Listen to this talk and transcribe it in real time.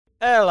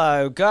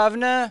Hello,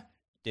 Governor.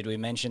 Did we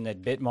mention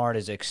that Bitmart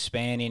is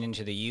expanding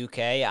into the UK?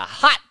 A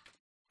hot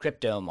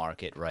crypto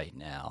market right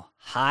now.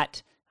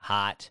 Hot,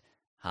 hot,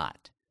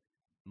 hot.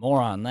 More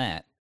on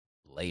that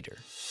later.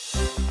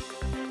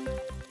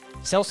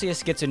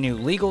 Celsius gets a new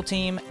legal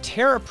team,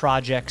 Terra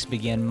projects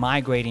begin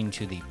migrating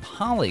to the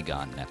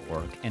Polygon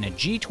network, and a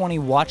G20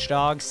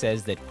 watchdog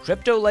says that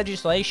crypto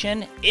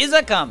legislation is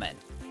a-coming.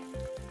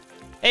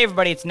 Hey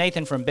everybody, it's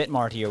Nathan from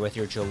Bitmart here with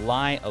your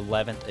July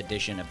 11th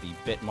edition of the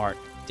Bitmart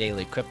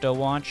Daily Crypto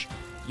Watch,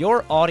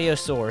 your audio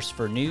source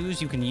for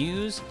news you can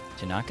use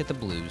to not get the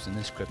blues in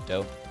this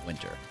crypto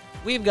winter.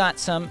 We've got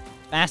some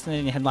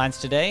fascinating headlines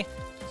today,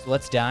 so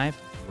let's dive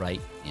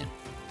right in.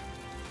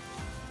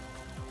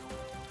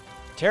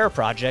 Terra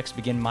projects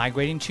begin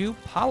migrating to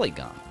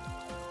Polygon.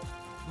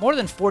 More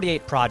than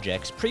 48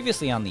 projects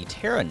previously on the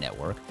Terra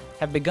network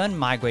have begun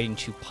migrating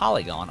to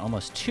Polygon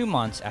almost 2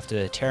 months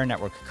after the Terra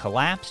network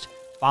collapsed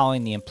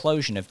following the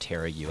implosion of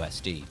Terra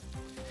USD.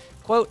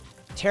 Quote,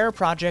 Terra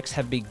projects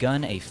have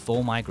begun a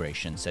full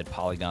migration, said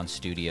Polygon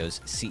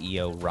Studios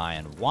CEO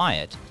Ryan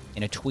Wyatt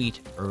in a tweet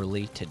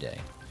early today.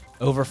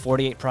 Over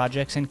 48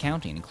 projects and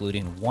counting,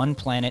 including One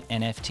Planet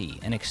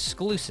NFT, an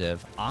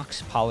exclusive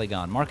Ox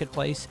Polygon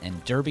marketplace,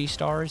 and Derby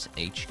Stars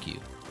HQ.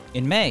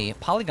 In May,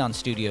 Polygon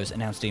Studios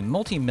announced a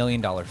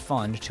multi-million-dollar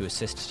fund to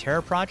assist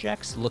Terra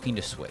projects looking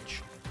to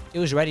switch. It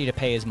was ready to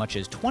pay as much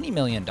as $20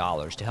 million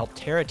to help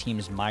Terra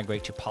teams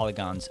migrate to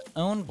Polygon's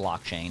own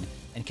blockchain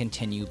and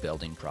continue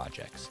building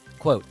projects.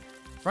 Quote,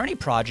 for any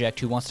project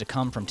who wants to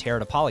come from Terra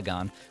to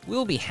Polygon, we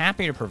will be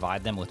happy to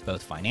provide them with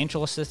both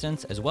financial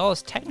assistance as well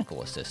as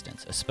technical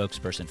assistance, a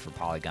spokesperson for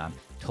Polygon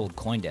told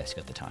CoinDesk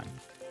at the time.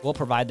 We'll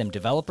provide them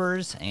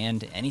developers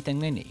and anything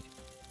they need.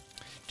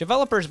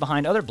 Developers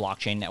behind other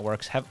blockchain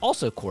networks have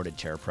also courted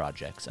Terra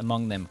projects,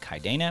 among them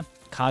Kaidana,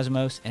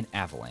 Cosmos, and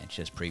Avalanche,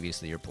 as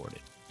previously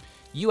reported.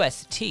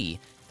 UST,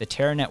 the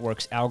Terra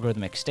network's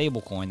algorithmic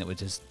stablecoin that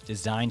was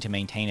designed to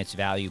maintain its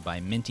value by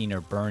minting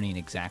or burning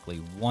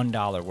exactly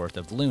 $1 worth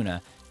of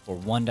Luna for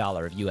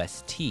 $1 of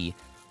UST,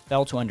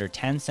 fell to under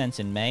 10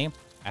 cents in May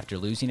after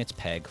losing its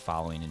peg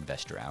following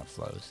investor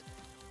outflows.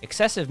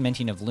 Excessive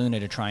minting of Luna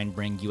to try and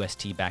bring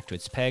UST back to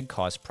its peg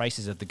caused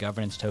prices of the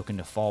governance token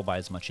to fall by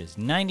as much as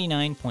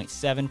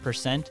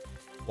 99.7%,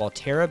 while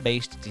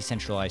Terra-based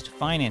decentralized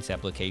finance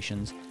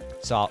applications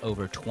saw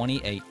over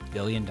 $28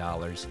 billion in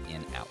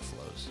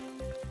outflows.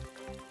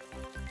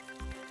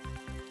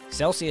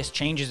 Celsius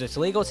changes its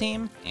legal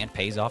team and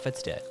pays off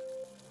its debt.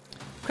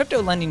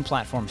 Crypto lending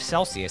platform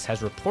Celsius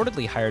has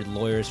reportedly hired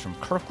lawyers from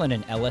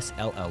Kirkland & Ellis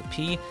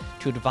LLP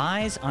to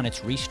advise on its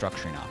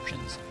restructuring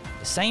options,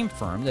 the same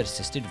firm that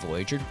assisted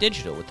Voyager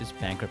Digital with its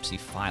bankruptcy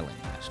filing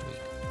last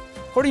week.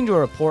 According to a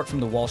report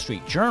from the Wall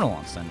Street Journal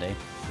on Sunday,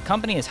 the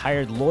company has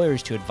hired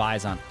lawyers to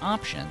advise on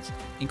options,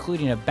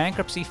 including a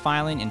bankruptcy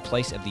filing in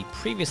place of the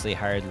previously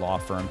hired law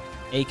firm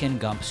Aiken,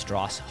 Gump,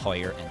 Strauss,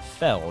 Hoyer &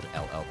 Feld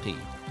LLP.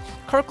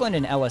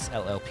 Kirkland & Ellis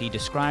LLP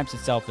describes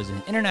itself as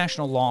an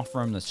international law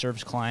firm that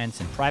serves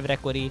clients in private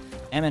equity,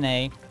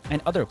 M&A,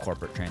 and other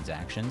corporate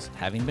transactions,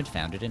 having been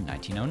founded in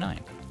 1909.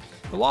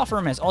 The law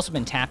firm has also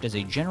been tapped as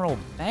a general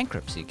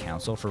bankruptcy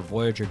counsel for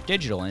Voyager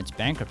Digital in its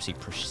bankruptcy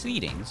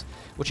proceedings,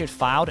 which it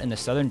filed in the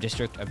Southern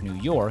District of New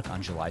York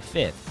on July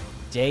 5th,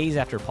 days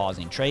after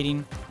pausing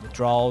trading,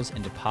 withdrawals,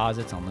 and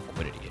deposits on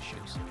liquidity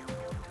issues.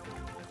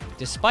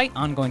 Despite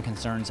ongoing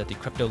concerns that the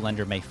crypto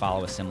lender may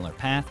follow a similar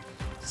path,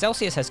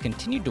 Celsius has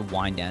continued to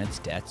wind down its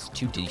debts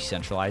to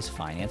decentralized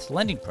finance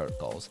lending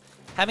protocols,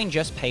 having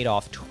just paid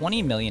off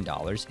 $20 million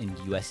in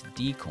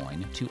USD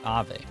coin to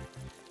Aave.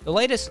 The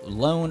latest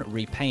loan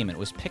repayment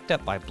was picked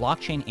up by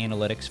blockchain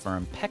analytics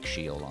firm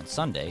PeckShield on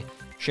Sunday,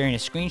 sharing a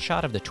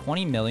screenshot of the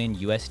 $20 million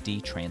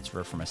USD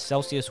transfer from a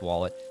Celsius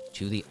wallet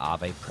to the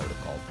Aave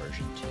protocol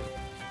version 2.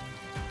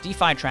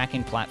 DeFi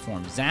tracking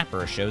platform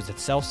Zapper shows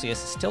that Celsius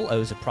still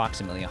owes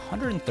approximately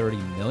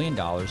 $130 million in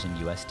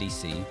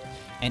USDC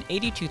and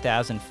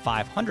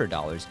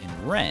 $82,500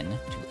 in REN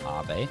to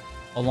Aave,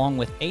 along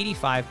with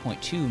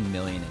 $85.2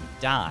 million in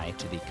DAI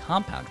to the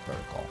Compound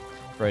protocol,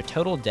 for a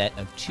total debt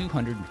of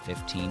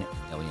 $215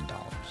 million.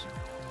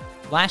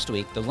 Last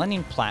week, the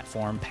lending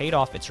platform paid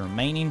off its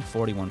remaining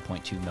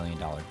 $41.2 million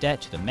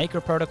debt to the Maker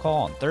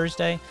protocol on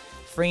Thursday,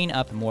 freeing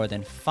up more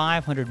than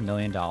 $500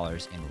 million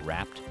in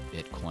wrapped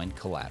Bitcoin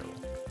collateral.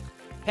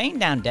 Paying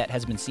down debt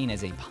has been seen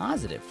as a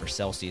positive for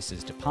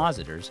Celsius's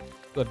depositors,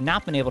 who have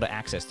not been able to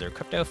access their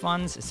crypto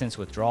funds since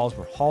withdrawals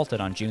were halted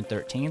on June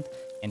 13th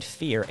and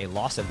fear a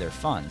loss of their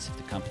funds if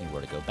the company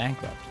were to go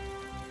bankrupt.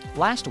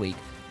 Last week,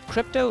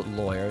 crypto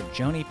lawyer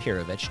Joni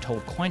Pirovich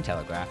told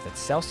Cointelegraph that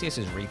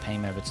Celsius's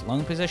repayment of its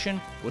loan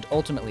position would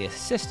ultimately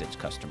assist its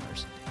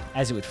customers,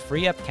 as it would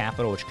free up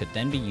capital which could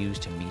then be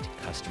used to meet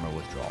customer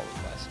withdrawal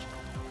requests.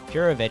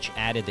 Pirovich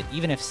added that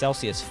even if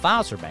Celsius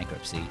files for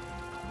bankruptcy,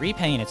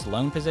 repaying its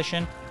loan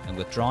position and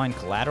withdrawing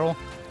collateral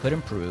could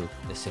improve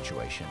the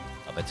situation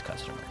of its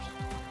customers.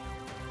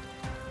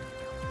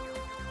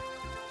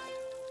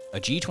 A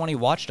G20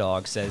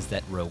 watchdog says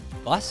that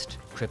robust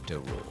crypto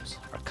rules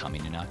are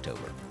coming in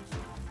October.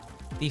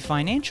 The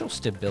Financial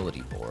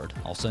Stability Board,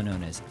 also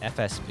known as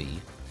FSB,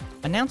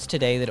 announced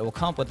today that it will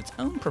come up with its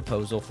own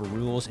proposal for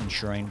rules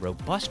ensuring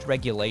robust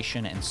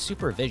regulation and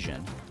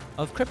supervision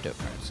of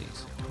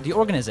cryptocurrencies. The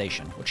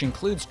organization, which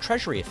includes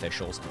Treasury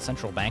officials and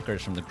central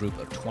bankers from the Group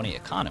of 20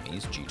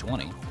 Economies,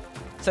 G20,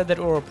 said that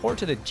it will report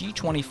to the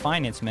G20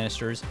 finance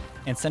ministers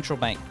and central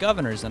bank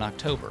governors in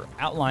October,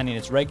 outlining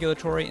its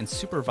regulatory and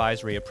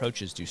supervisory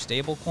approaches to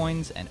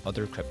stablecoins and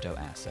other crypto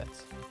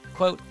assets.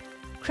 Quote,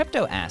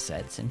 crypto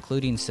assets,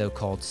 including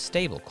so-called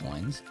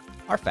stablecoins,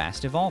 are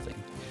fast evolving.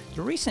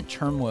 The recent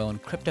turmoil in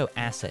crypto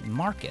asset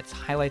markets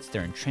highlights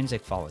their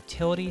intrinsic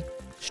volatility,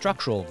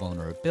 structural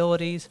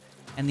vulnerabilities,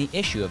 and the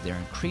issue of their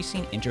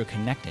increasing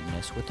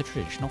interconnectedness with the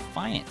traditional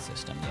finance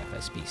system, the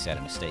FSB said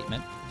in a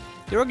statement.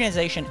 The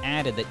organization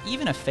added that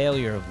even a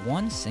failure of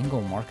one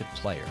single market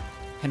player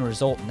can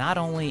result not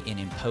only in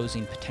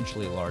imposing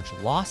potentially large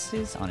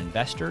losses on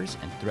investors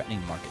and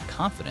threatening market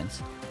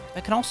confidence,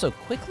 but can also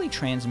quickly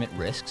transmit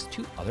risks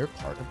to other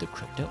parts of the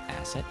crypto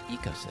asset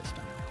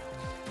ecosystem.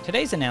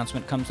 Today's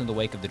announcement comes in the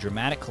wake of the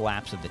dramatic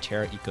collapse of the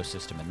Terra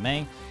ecosystem in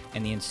May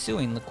and the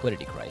ensuing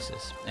liquidity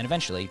crisis, and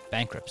eventually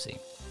bankruptcy,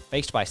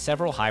 faced by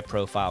several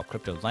high-profile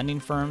crypto lending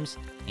firms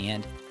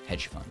and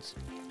hedge funds.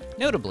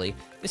 Notably,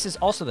 this is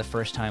also the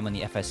first time when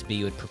the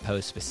FSB would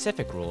propose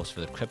specific rules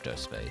for the crypto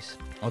space.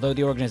 Although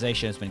the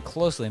organization has been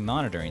closely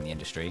monitoring the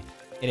industry,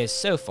 it has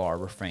so far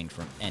refrained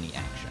from any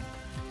action.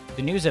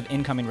 The news of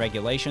incoming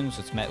regulations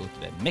was met with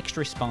a mixed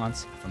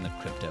response from the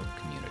crypto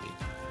community.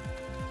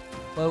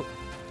 Quote,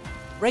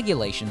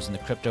 regulations in the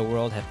crypto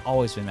world have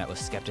always been met with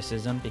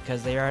skepticism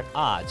because they are at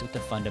odds with the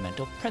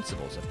fundamental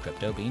principles of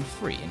crypto being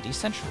free and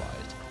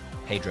decentralized.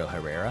 Pedro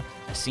Herrera,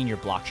 a senior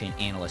blockchain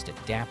analyst at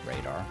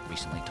DappRadar,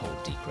 recently told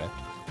Decrypt.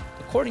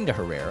 According to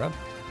Herrera,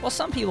 while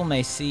some people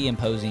may see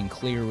imposing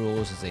clear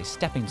rules as a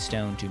stepping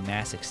stone to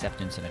mass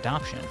acceptance and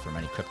adoption for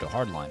many crypto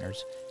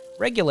hardliners,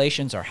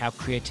 regulations are how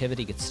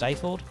creativity gets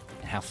stifled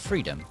and how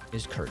freedom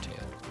is curtailed.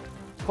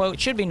 Quote, it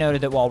should be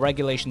noted that while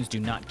regulations do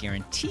not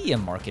guarantee a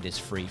market is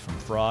free from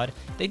fraud,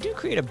 they do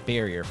create a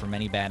barrier for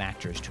many bad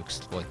actors to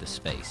exploit the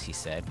space, he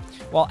said,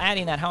 while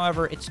adding that,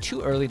 however, it's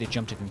too early to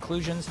jump to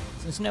conclusions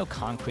since no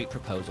concrete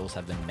proposals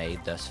have been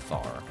made thus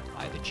far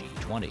by the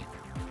G20.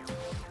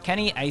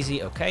 Kenny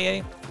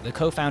Azi-Okeye, the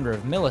co-founder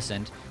of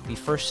Millicent, the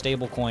first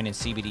stablecoin and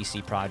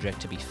CBDC project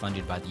to be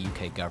funded by the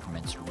UK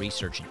government's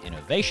Research and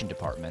Innovation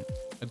Department,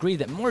 agreed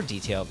that more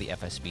detail of the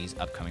FSB's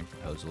upcoming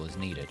proposal is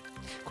needed.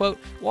 Quote,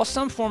 while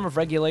some form of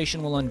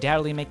regulation will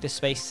undoubtedly make the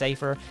space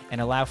safer and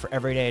allow for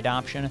everyday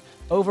adoption,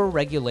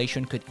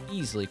 over-regulation could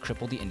easily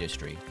cripple the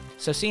industry.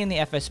 So seeing the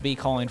FSB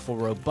calling for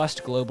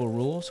robust global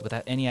rules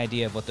without any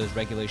idea of what those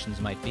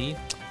regulations might be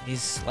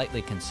is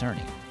slightly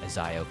concerning,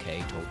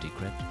 Azi-Okeye told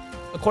Decrypt.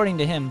 According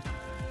to him,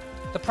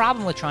 the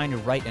problem with trying to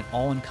write an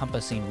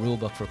all-encompassing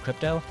rulebook for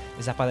crypto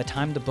is that by the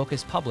time the book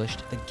is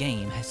published, the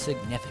game has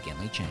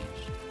significantly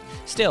changed.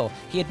 Still,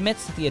 he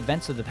admits that the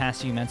events of the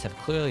past few months have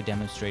clearly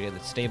demonstrated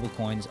that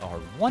stablecoins are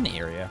one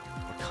area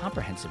where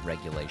comprehensive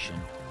regulation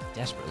is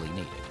desperately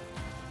needed.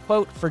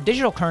 Quote, for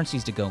digital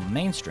currencies to go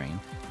mainstream,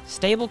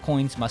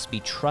 stablecoins must be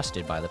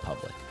trusted by the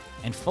public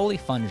and fully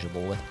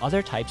fungible with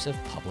other types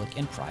of public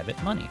and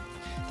private money.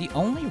 The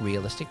only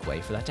realistic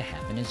way for that to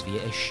happen is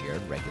via a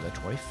shared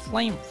regulatory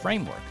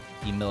framework,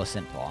 the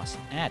Millicent boss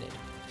added.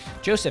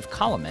 Joseph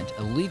Collement,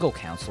 a legal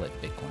counsel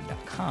at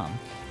Bitcoin.com,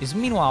 is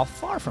meanwhile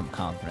far from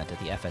confident that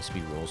the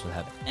FSB rules will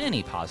have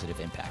any positive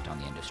impact on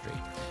the industry.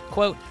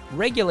 Quote,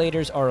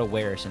 regulators are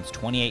aware since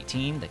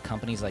 2018 that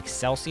companies like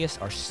Celsius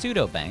are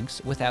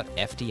pseudo-banks without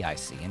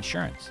FDIC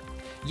insurance.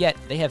 Yet,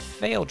 they have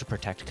failed to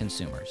protect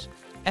consumers.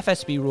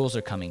 FSB rules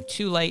are coming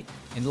too late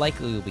and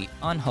likely will be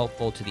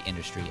unhelpful to the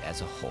industry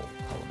as a whole,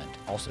 Collement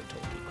also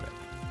told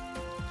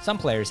Decrypt. Some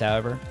players,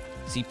 however,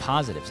 see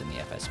positives in the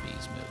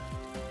FSB's move.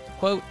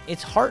 Quote,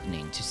 it's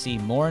heartening to see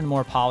more and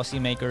more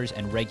policymakers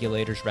and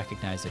regulators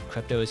recognize that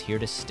crypto is here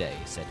to stay,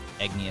 said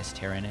Agnieszka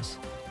Terranis,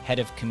 head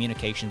of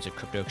communications at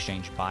crypto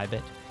exchange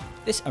Bybit.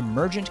 This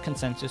emergent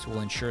consensus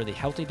will ensure the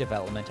healthy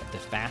development of the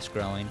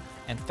fast-growing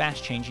and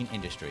fast-changing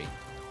industry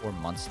for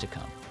months to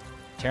come.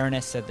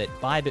 Terranis said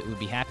that Bybit would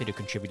be happy to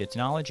contribute its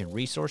knowledge and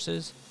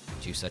resources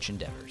to such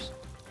endeavors.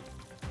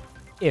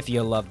 If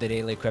you love the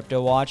Daily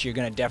Crypto Watch, you're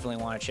going to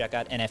definitely want to check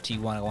out NFT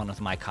 101 with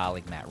my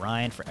colleague Matt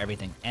Ryan for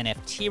everything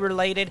NFT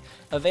related,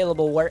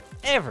 available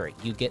wherever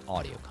you get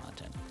audio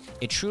content.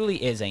 It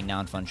truly is a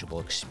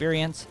non-fungible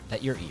experience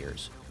that your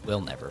ears will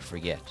never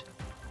forget.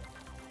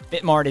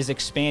 Bitmart is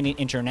expanding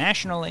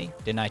internationally.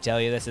 Didn't I tell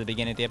you this at the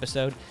beginning of the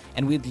episode?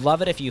 And we'd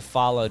love it if you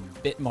followed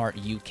Bitmart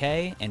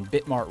UK and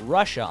Bitmart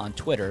Russia on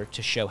Twitter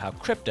to show how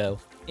crypto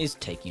is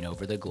taking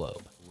over the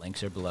globe.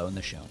 Links are below in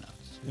the show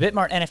notes.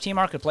 Bitmart NFT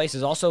Marketplace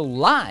is also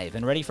live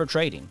and ready for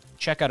trading.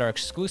 Check out our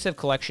exclusive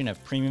collection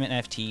of premium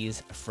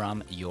NFTs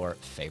from your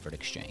favorite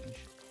exchange.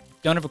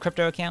 Don't have a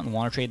crypto account and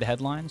want to trade the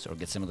headlines or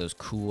get some of those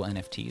cool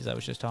NFTs I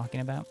was just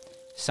talking about?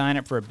 Sign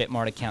up for a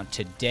Bitmart account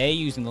today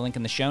using the link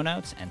in the show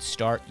notes and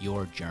start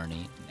your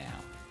journey now.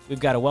 We've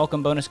got a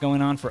welcome bonus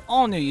going on for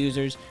all new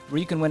users where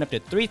you can win up to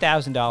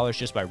 $3,000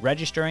 just by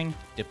registering,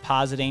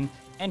 depositing,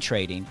 and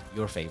trading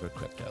your favorite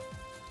crypto.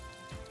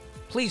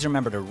 Please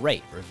remember to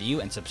rate,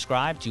 review, and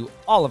subscribe to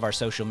all of our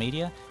social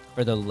media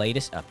for the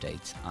latest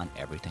updates on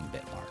everything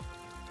Bitmart.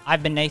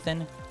 I've been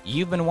Nathan,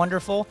 you've been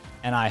wonderful,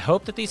 and I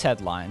hope that these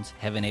headlines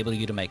have enabled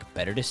you to make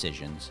better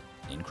decisions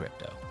in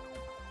crypto.